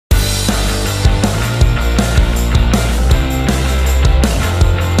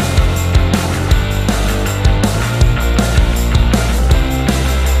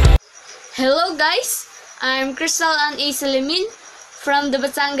guys, I'm Kristel and Celemin from the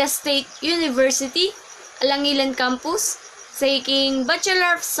Batangas State University, Alangilan Campus, taking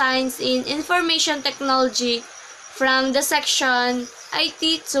Bachelor of Science in Information Technology from the section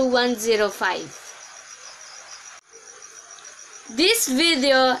IT 2105. This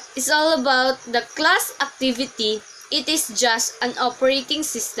video is all about the class activity. It is just an operating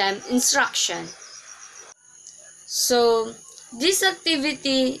system instruction. So, this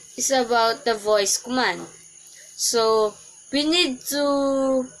activity is about the voice command. So, we need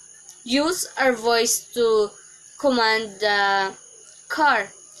to use our voice to command the car.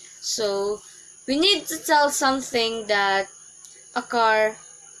 So, we need to tell something that a car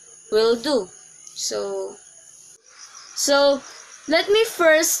will do. So let me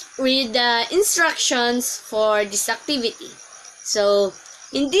first read the instructions for this activity. So,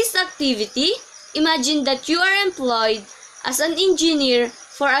 in this activity, imagine that you are employed as an engineer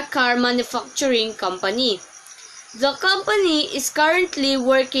for a car manufacturing company. The company is currently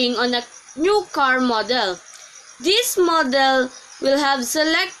working on a new car model. This model will have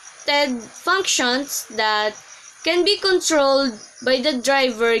selected functions that can be controlled by the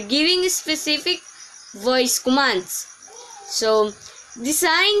driver giving specific voice commands. So,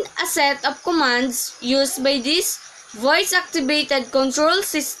 design a set of commands used by these voice-activated control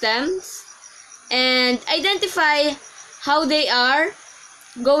systems and identify how they are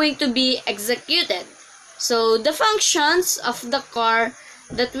going to be executed. So, the functions of the car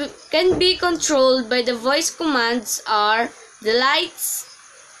that can be controlled by the voice commands are the lights,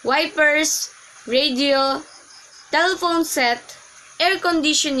 wipers, radio, telephone set, air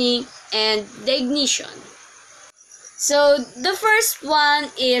conditioning, and the ignition. So, the first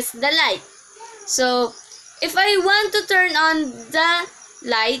one is the light. So, if I want to turn on the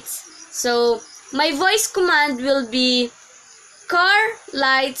lights, so my voice command will be car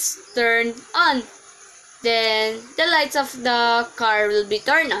lights turn on. Then, the lights of the car will be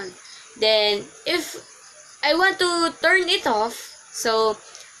turned on. Then, if I want to turn it off, so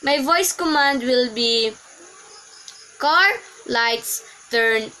my voice command will be car lights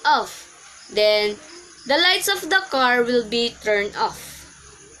turn off. Then, the lights of the car will be turned off.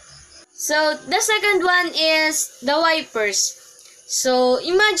 So, the second one is the wipers. So,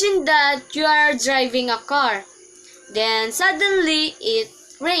 imagine that you are driving a car. Then, suddenly, it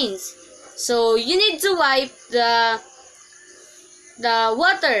rains. So, you need to wipe the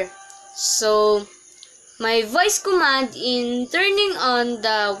water. So, my voice command in turning on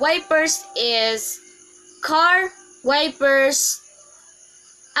the wipers is car wipers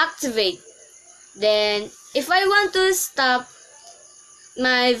activate. Then, if I want to stop,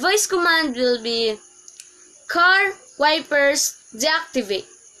 my voice command will be car wipers deactivate.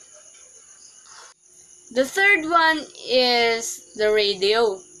 The third one is the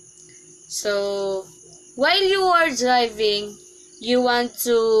radio. So, while you are driving, you want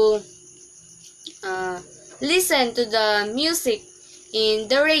to listen to the music in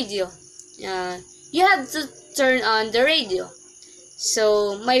the radio. You have to turn on the radio.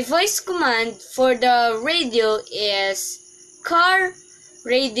 So, my voice command for the radio is car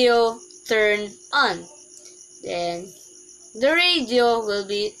radio turn on. Then, the radio will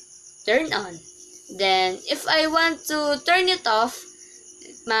be turned on. Then, if I want to turn it off,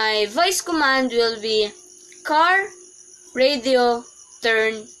 my voice command will be car radio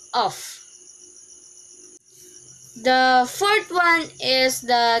turn off. The fourth one is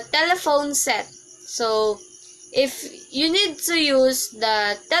the telephone set. So, if you need to use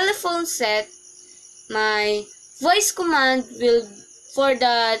the telephone set, my voice command for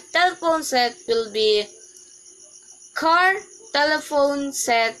the telephone set will be car telephone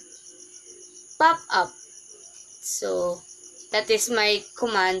set pop up. So, that is my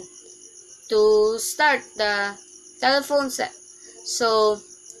command to start the telephone set. So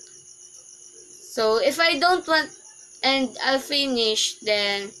if I don't want and I'll finish,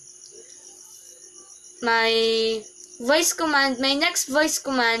 then my next voice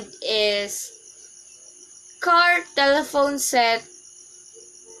command is car telephone set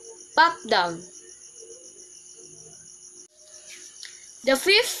pop down. The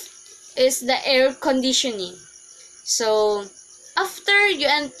fifth is the air conditioning. So, after you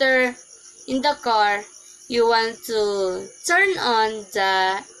enter in the car, you want to turn on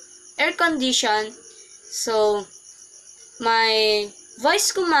the air condition. So, my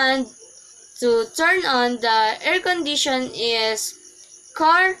voice command to turn on the air condition is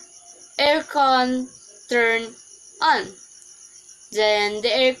car aircon turn on. Then, the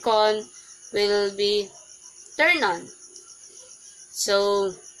aircon will be turned on.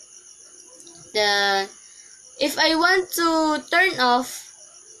 So, if I want to turn off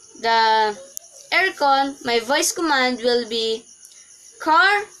the aircon, my voice command will be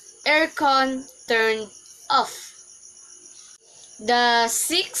car aircon turned off. The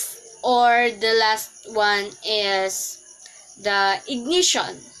sixth or the last one is the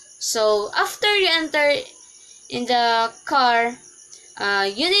ignition. So after you enter in the car,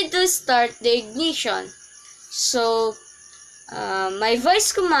 you need to start the ignition. So my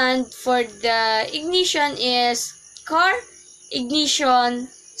voice command for the ignition is car ignition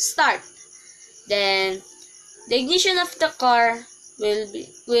start. Then the ignition of the car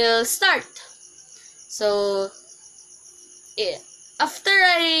will start. So after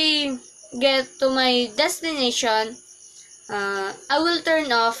I get to my destination, I will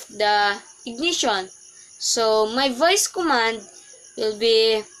turn off the ignition. So my voice command will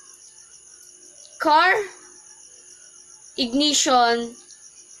be car ignition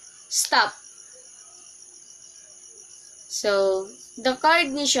stop. So the car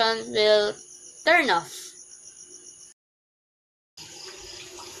ignition will turn off.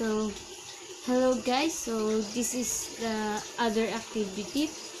 So hello guys, so this is the other activity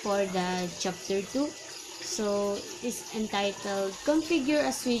for the chapter 2. So it's entitled Configure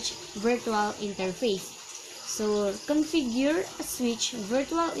a Switch Virtual Interface. So configure a switch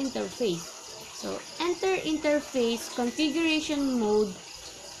virtual interface. So enter interface configuration mode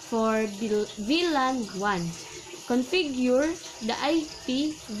for VLAN 1. Configure the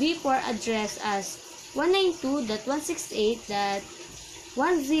IP v4 address as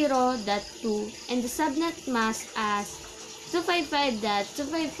 192.168.10.2 and the subnet mask as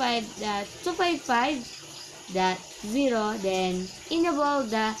 255.255.255.0. Then enable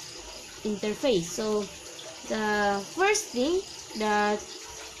the interface. So the first thing that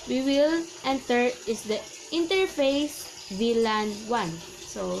we will enter is the interface VLAN 1.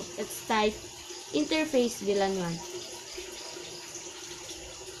 So let's type interface VLAN 1.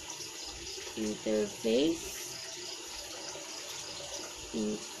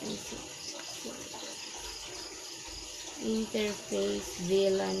 Interface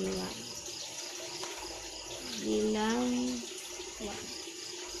VLAN 1.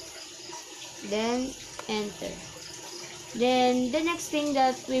 Then enter. Then the next thing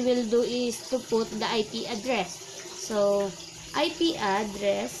that we will do is to put the IP address. So IP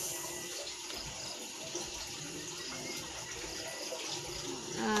address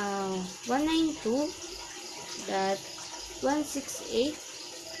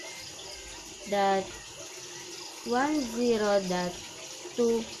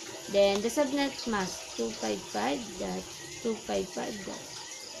 192.168.10.2. Then the subnet mask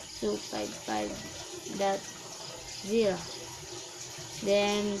 255.255.255.0.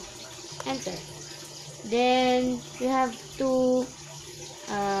 Then enter. Then we have to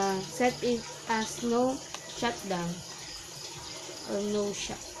set it as no shutdown or no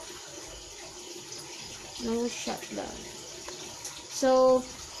shutdown. So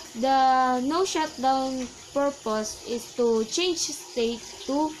the no shutdown purpose is to change state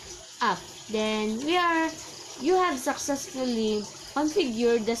to up. Then you have successfully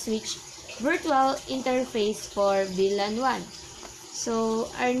configured the switch virtual interface for VLAN 1. So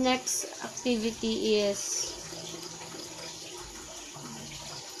our next activity is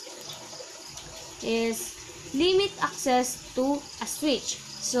limit access to a switch.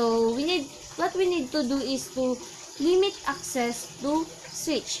 So what we need to do is to limit access to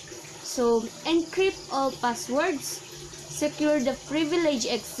switch. So encrypt all passwords, secure the privilege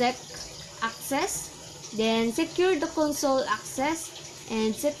exec access, then secure the console access,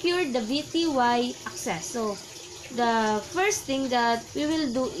 and secure the VTY access. So the first thing that we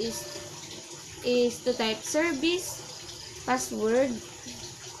will do is to type service password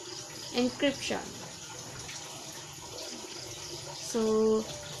encryption. So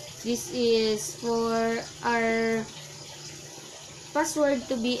this is for our password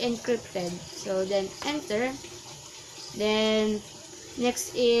to be encrypted. So then enter. Then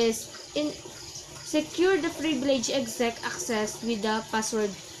next is secure the privilege exec access with the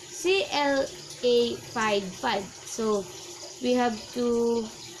password CLA55. So we have to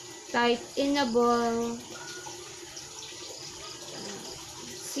type enable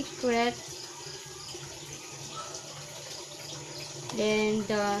secret, then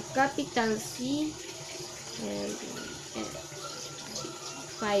the capital C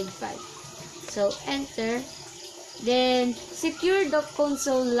 55. So enter. Then secure the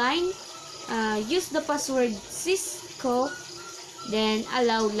console line, use the password Cisco, then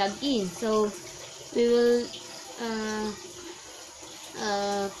allow login. So we will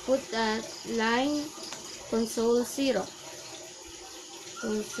put that line console 0.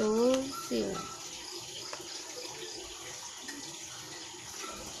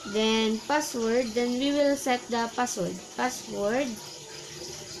 then password, then we will set the password,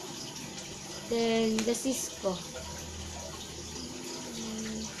 then the Cisco,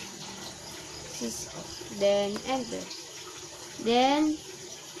 then enter. Then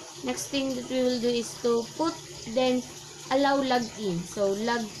next thing that we will do is to put, then allow login, so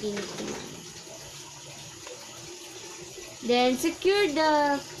login command. Then secure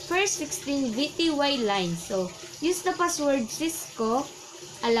the first 16 VTY lines, so use the password Cisco,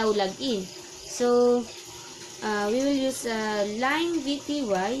 allow login. So we will use line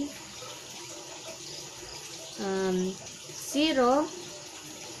VTY 0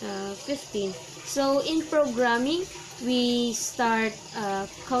 15. So in programming, we start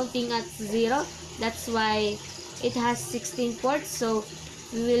counting at 0. That's why it has 16 ports. So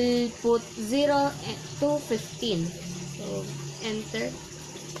we will put 0 to 15. So enter.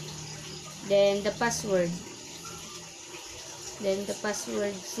 Then the password.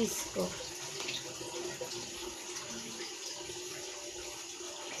 Cisco.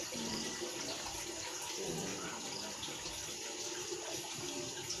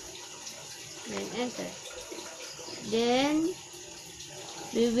 Then enter. Then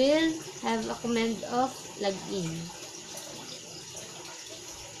we will have a command of login.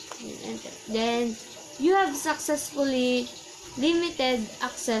 Then enter. Then you have successfully limited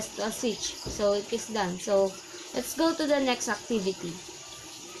access to a switch. So it is done. So let's go to the next activity.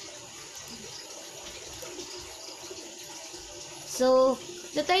 So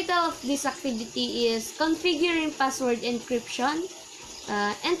the title of this activity is configuring password encryption.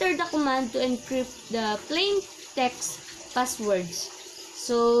 Enter the command to encrypt the plain text passwords.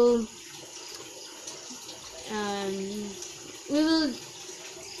 So we will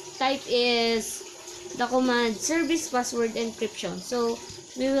type is the command service password encryption. So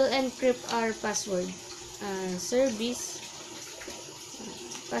we will encrypt our password, service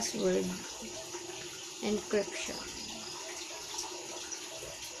password encryption.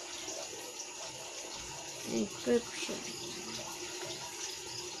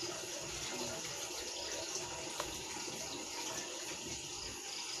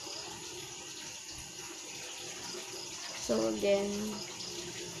 So again,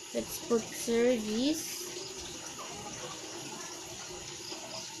 let's put service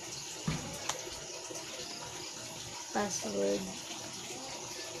password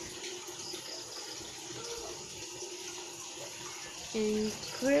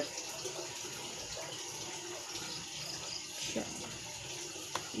encryption.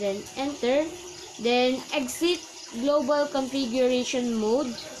 Then enter. Then exit global configuration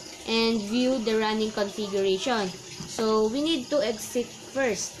mode and view the running configuration. So we need to exit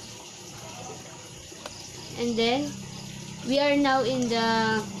first. And then we are now in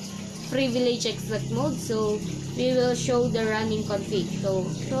the privilege exit mode. So we will show the running config. So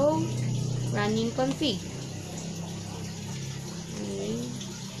show running config.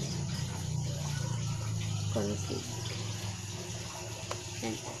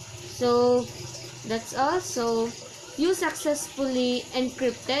 So that's all. So you successfully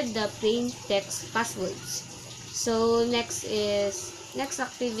encrypted the plain text passwords. So next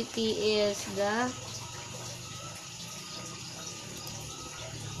activity is the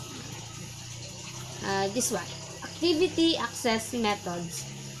this one, activity access methods.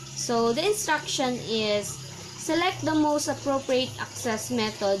 So the instruction is select the most appropriate access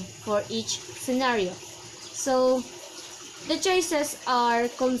method for each scenario. So the choices are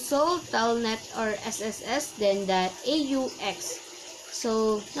console, telnet, or SSS, then the AUX.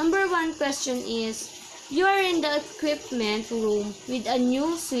 So number 1 question is, you are in the equipment room with a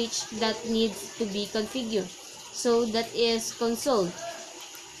new switch that needs to be configured. So that is console.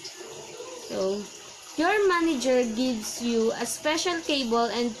 So your manager gives you a special cable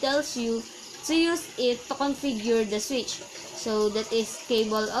and tells you to use it to configure the switch. So that is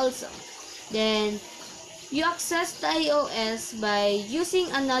cable also. Then you access the iOS by using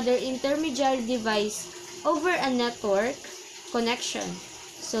another intermediary device over a network connection.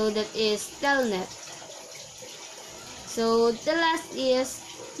 So that is telnet. So the last is,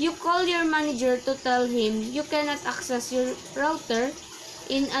 you call your manager to tell him you cannot access your router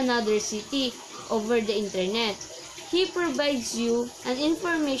in another city over the internet. He provides you an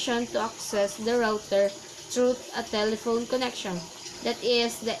information to access the router through a telephone connection. That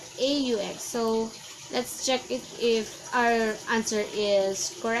is the AUX. So let's check it if our answer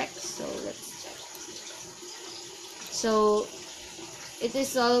is correct. So let's check. So it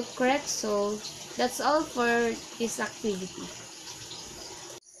is all correct. So that's all for this activity.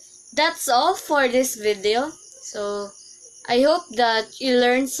 That's all for this video. So I hope that you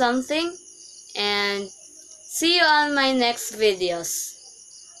learned something, and see you on my next videos.